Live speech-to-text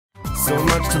so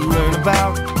much to learn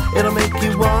about. It'll make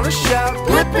you want to shout,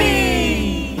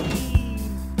 Blippi!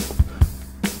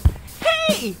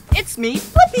 Hey, it's me,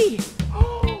 Blippi!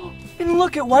 And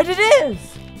look at what it is!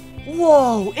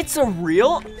 Whoa, it's a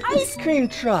real ice cream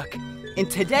truck!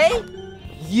 And today,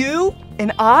 you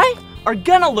and I are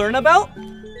gonna learn about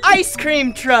ice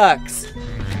cream trucks!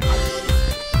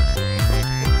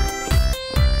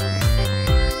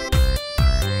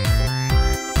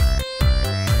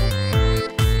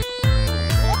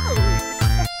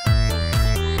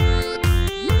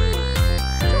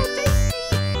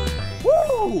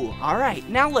 All right,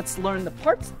 now let's learn the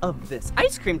parts of this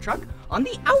ice cream truck on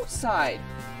the outside.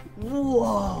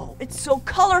 Whoa, it's so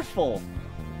colorful.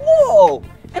 Whoa,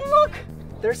 and look,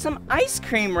 there's some ice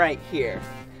cream right here.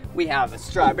 We have a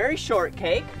strawberry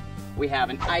shortcake, we have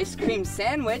an ice cream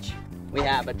sandwich, we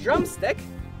have a drumstick,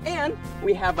 and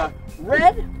we have a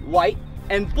red, white,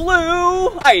 and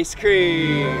blue ice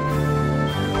cream.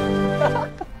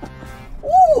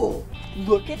 Ooh,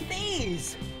 look at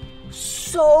these.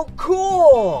 So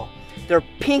cool! They're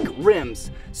pink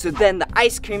rims, so then the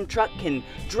ice cream truck can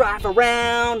drive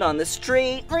around on the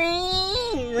street.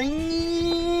 Ring,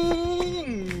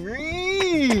 ring,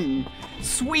 ring.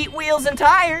 Sweet wheels and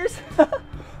tires.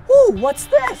 Ooh, what's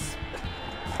this?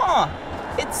 Huh,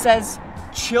 it says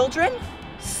children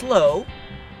slow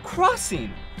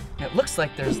crossing. It looks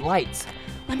like there's lights.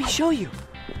 Let me show you.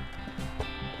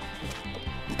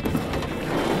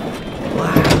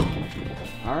 Wow.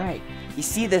 All right. You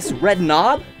see this red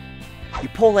knob? You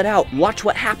pull it out and watch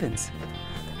what happens.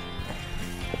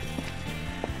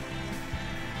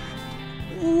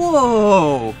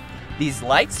 Whoa! These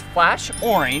lights flash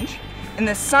orange and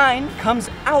the sign comes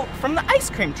out from the ice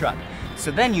cream truck.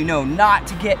 So then you know not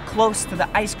to get close to the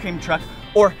ice cream truck,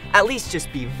 or at least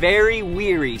just be very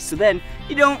weary so then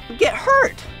you don't get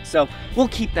hurt. So we'll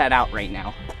keep that out right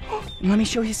now. And let me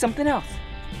show you something else.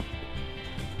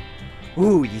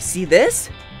 Ooh, you see this?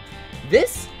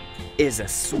 This is a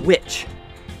switch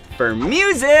for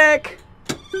music.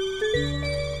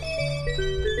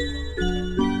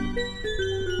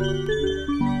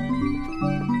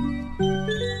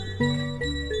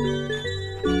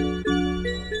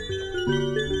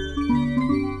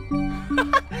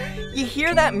 You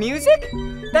hear that music?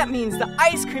 That means the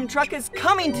ice cream truck is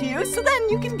coming to you, so then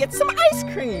you can get some ice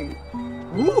cream.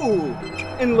 Ooh,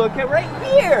 and look at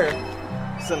right here.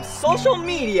 Some social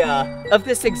media of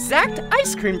this exact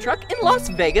ice cream truck in Las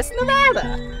Vegas,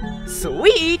 Nevada.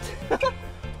 Sweet!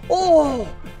 Oh,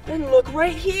 and look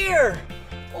right here.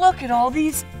 Look at all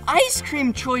these ice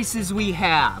cream choices we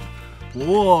have.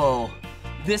 Whoa,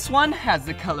 this one has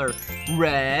the color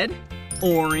red,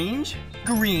 orange,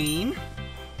 green.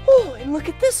 Oh, and look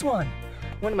at this one.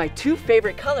 One of my two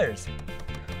favorite colors.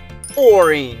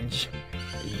 Orange.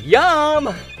 Yum!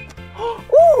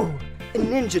 Ooh, a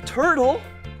Ninja Turtle.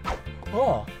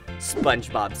 Oh,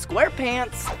 SpongeBob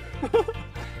SquarePants.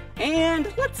 And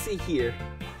let's see here.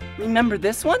 Remember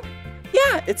this one?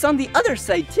 Yeah, it's on the other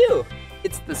side too.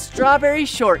 It's the strawberry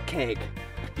shortcake.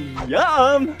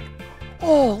 Yum!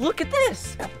 Oh, look at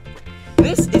this.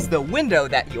 This is the window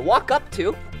that you walk up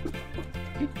to.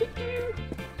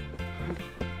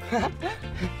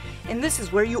 And this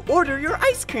is where you order your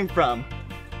ice cream from.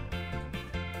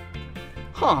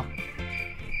 Huh.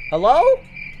 Hello?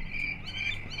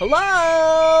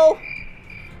 Hello?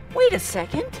 Wait a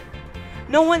second.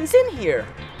 No one's in here.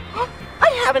 I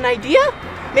have an idea.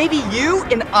 Maybe you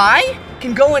and I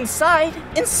can go inside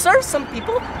and serve some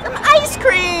people some ice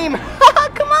cream.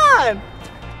 Come on.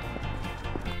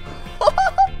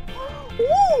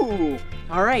 Ooh.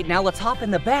 All right, now let's hop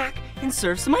in the back and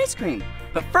serve some ice cream.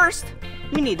 But first,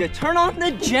 we need to turn on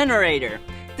the generator.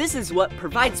 This is what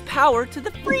provides power to the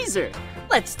freezer.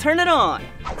 Let's turn it on.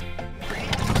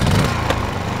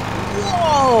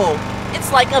 Whoa!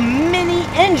 It's like a mini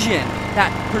engine that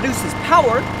produces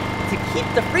power to keep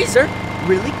the freezer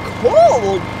really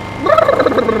cold.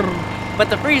 But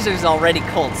the freezer's already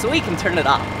cold, so we can turn it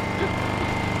off.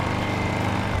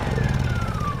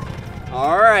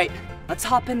 All right, let's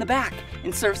hop in the back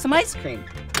and serve some ice cream.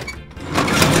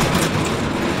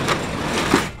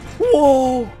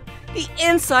 Whoa! The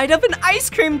inside of an ice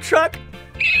cream truck!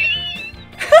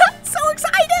 So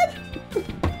excited!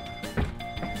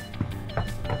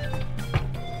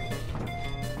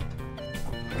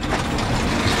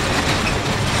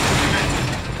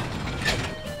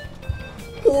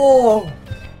 Whoa!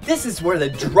 This is where the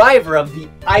driver of the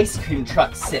ice cream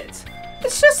truck sits.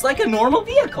 It's just like a normal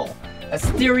vehicle. A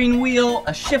steering wheel,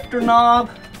 a shifter knob,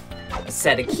 a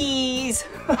set of keys.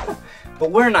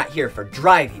 But we're not here for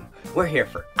driving. We're here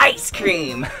for ice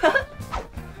cream.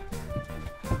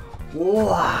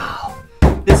 Wow,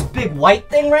 this big white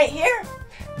thing right here,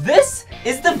 this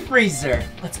is the freezer.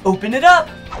 Let's open it up.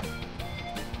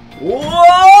 Whoa!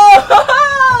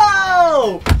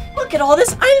 Look at all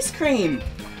this ice cream.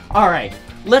 All right,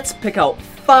 let's pick out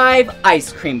 5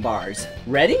 ice cream bars.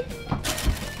 Ready?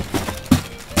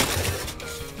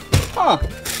 Huh.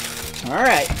 All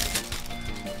right.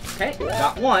 Okay,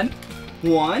 got one.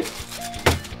 One.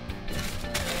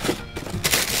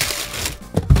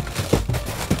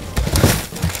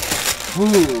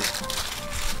 Ooh.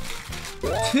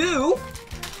 2.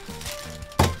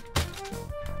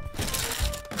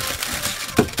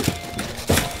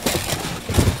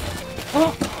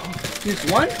 Oh, here's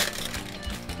 1.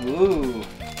 Ooh.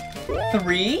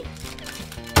 3.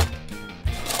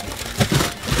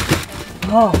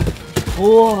 Oh,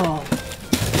 whoa.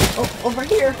 Oh, over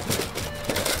here.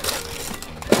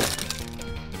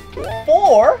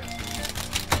 4.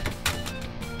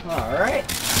 All right.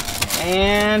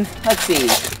 And let's see.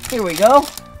 Here we go.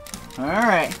 All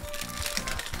right.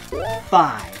 5.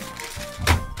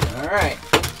 All right.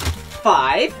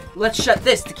 5. Let's shut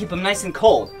this to keep them nice and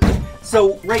cold.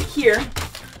 So right here,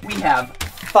 we have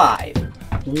 5.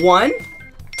 1,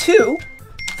 2,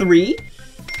 3,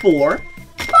 4,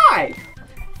 5.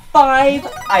 5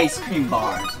 ice cream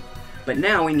bars. But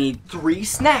now we need 3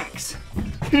 snacks.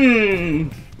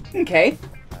 Okay.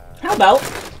 How about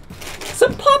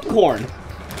some popcorn?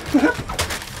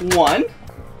 1.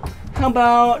 How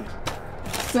about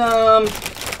some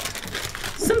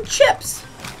chips?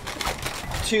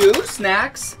 2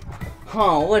 snacks.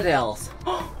 Oh, what else?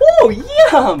 Oh,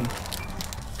 yum!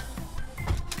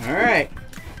 All right.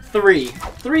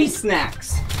 3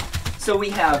 snacks. So we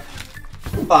have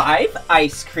 5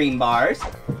 ice cream bars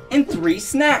and 3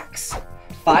 snacks.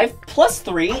 5 plus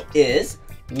 3 is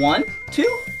 1,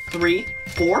 2, 3,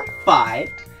 4, 5,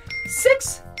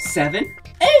 6, 7,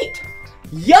 8.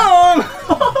 Yum!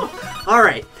 All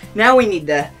right, now we need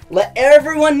to let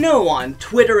everyone know on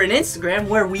Twitter and Instagram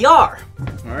where we are.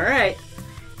 All right.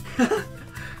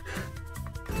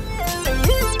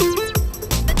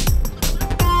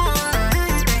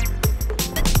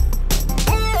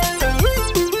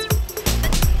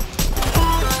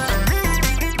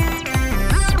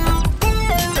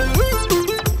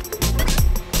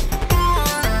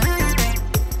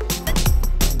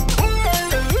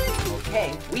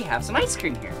 Have some ice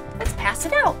cream here. Let's pass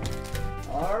it out.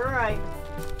 All right.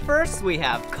 First, we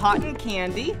have cotton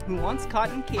candy. Who wants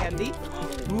cotton candy?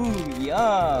 Ooh,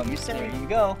 yum. There you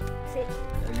go.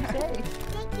 There you say.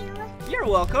 Thank you. You're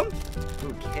welcome.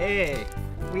 Okay.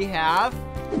 We have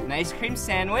an ice cream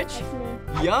sandwich. That's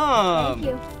me. Yum. Thank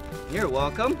you. You're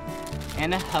welcome.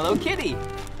 And a Hello Kitty.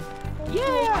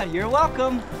 Yeah, you're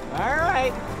welcome. All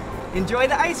right. Enjoy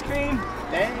the ice cream.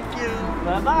 Thank you.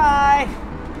 Bye-bye.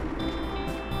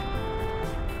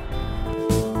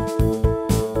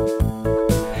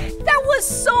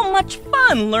 So much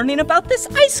fun learning about this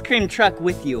ice cream truck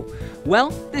with you. Well,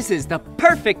 this is the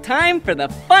perfect time for the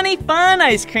funny fun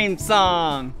ice cream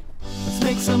song. Let's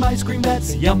make some ice cream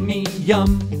that's yummy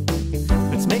yum.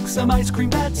 Let's make some ice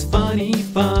cream that's funny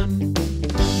fun.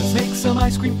 Let's make some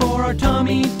ice cream for our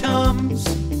tummy tums.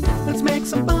 Let's make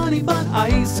some funny fun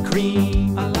ice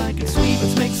cream. I like it sweet.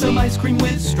 Let's make some ice cream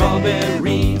with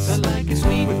strawberries. I like it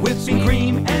sweet. With whipping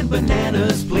cream and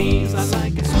bananas, please. I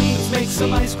like it sweet. Let's make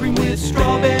some ice cream with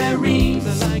strawberries.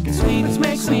 I like it sweet. Let's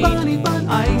make some funny fun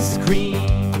ice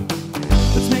cream.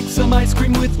 Let's make some ice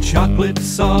cream with chocolate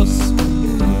sauce.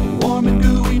 Warm and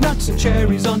gooey nuts and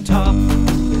cherries on top.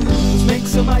 Let's make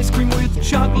some ice cream with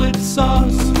chocolate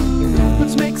sauce.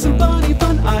 Let's make some funny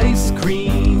fun ice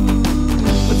cream.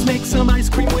 Let's make some ice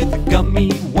cream with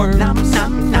gummy worms. Nom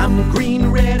nom nom. Green,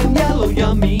 red, and yellow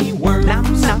yummy worms. Nom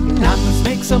nom nom. Let's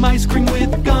make some ice cream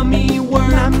with gummy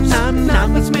worms. Nom nom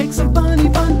nom. Let's make some funny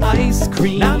fun ice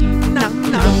cream. Nom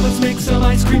nom nom. Let's make some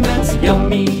ice cream that's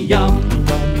yummy yum.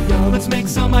 Let's make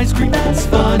some ice cream that's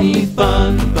funny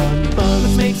fun.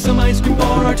 Let's make some ice cream for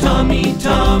our tummy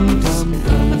tums.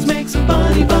 Let's make some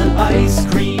funny fun ice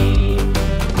cream.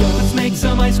 Let's make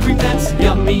some ice cream that's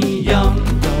yummy yum.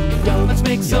 Let's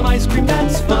make some ice cream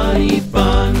that's funny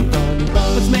fun.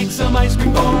 Let's make some ice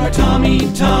cream for our tummy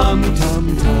tums.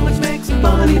 Let's make some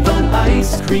funny fun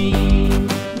ice cream.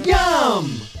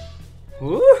 Yum!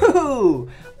 Ooh,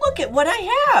 look at what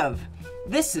I have.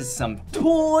 This is some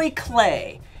toy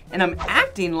clay, and I'm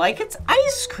acting like it's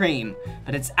ice cream,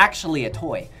 but it's actually a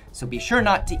toy, so be sure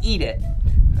not to eat it.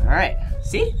 All right,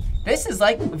 see? This is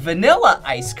like vanilla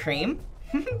ice cream.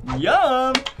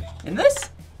 Yum! And this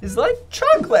is like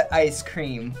chocolate ice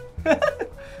cream.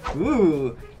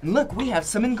 Ooh, and look, we have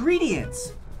some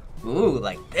ingredients. Ooh,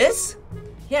 like this?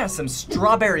 Yeah, some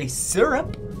strawberry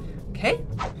syrup. Okay,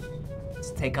 let's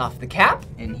take off the cap,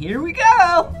 and here we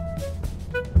go.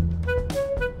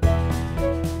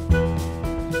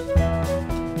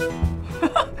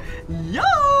 Yum!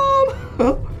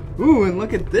 Ooh, and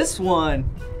look at this one.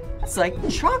 It's like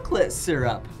chocolate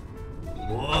syrup.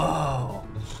 Whoa.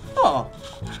 Oh,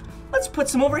 let's put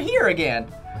some over here again.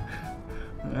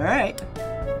 All right.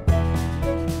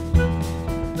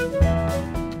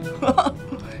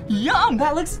 Yum,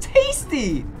 that looks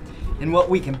tasty. And what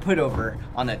we can put over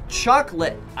on a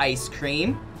chocolate ice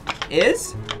cream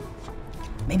is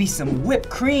maybe some whipped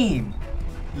cream.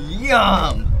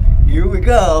 Yum, here we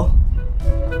go.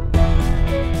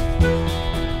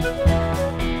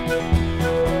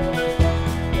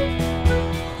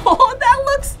 Oh, that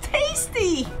looks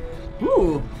tasty.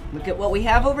 Ooh, look at what we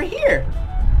have over here.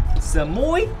 Some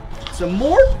more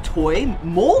toy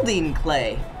molding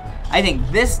clay. I think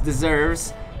this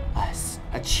deserves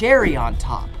a cherry on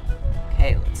top.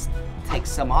 Okay, let's take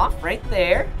some off right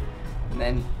there. And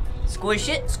then squish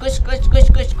it, squish, squish, squish,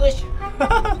 squish, squish.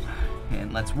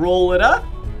 And let's roll it up.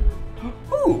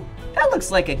 Ooh, that looks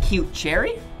like a cute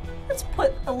cherry. Let's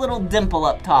put a little dimple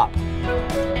up top.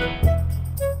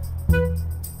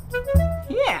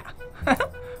 Yeah.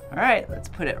 All right, let's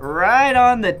put it right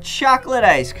on the chocolate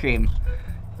ice cream.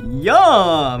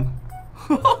 Yum!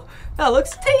 That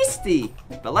looks tasty.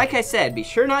 But like I said, be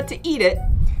sure not to eat it.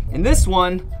 And this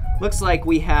one looks like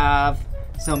we have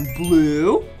some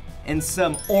blue and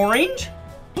some orange.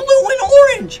 Blue and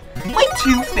orange, my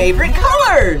two favorite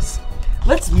colors.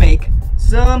 Let's make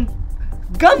some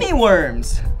gummy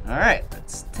worms. All right,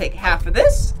 let's take half of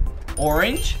this,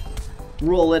 orange,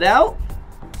 roll it out.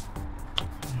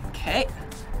 Okay,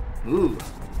 ooh,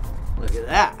 look at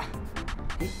that.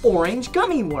 An orange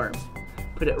gummy worm.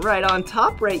 Put it right on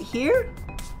top right here.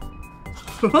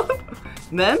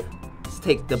 And then let's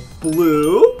take the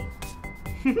blue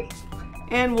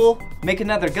and we'll make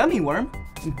another gummy worm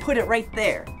and put it right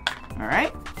there. All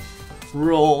right,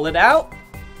 roll it out.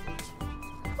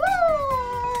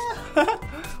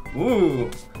 Ooh,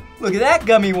 look at that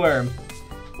gummy worm.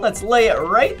 Let's lay it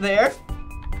right there.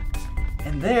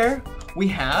 And there we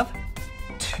have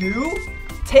two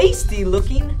tasty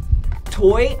looking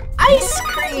toy ice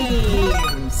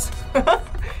creams.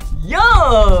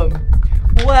 Yum!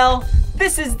 Well,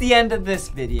 this is the end of this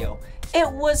video. It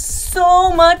was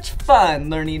so much fun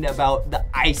learning about the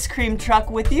ice cream truck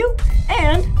with you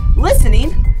and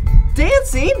listening,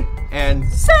 dancing, and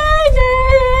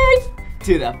singing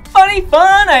to the funny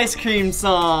fun ice cream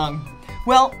song.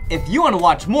 Well, if you want to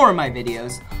watch more of my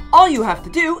videos, all you have to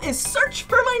do is search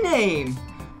for my name.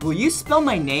 Will you spell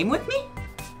my name with me?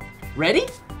 Ready?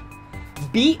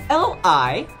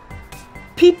 B-L-I-P-P-I.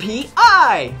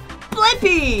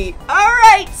 Blippi!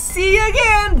 Alright, see you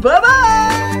again!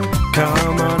 Bye-bye!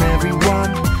 Come on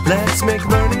everyone, let's make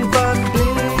learning fun.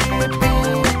 Blippi.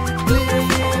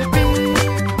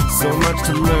 So much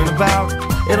to learn about,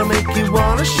 it'll make you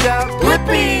wanna shout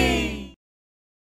Blippi!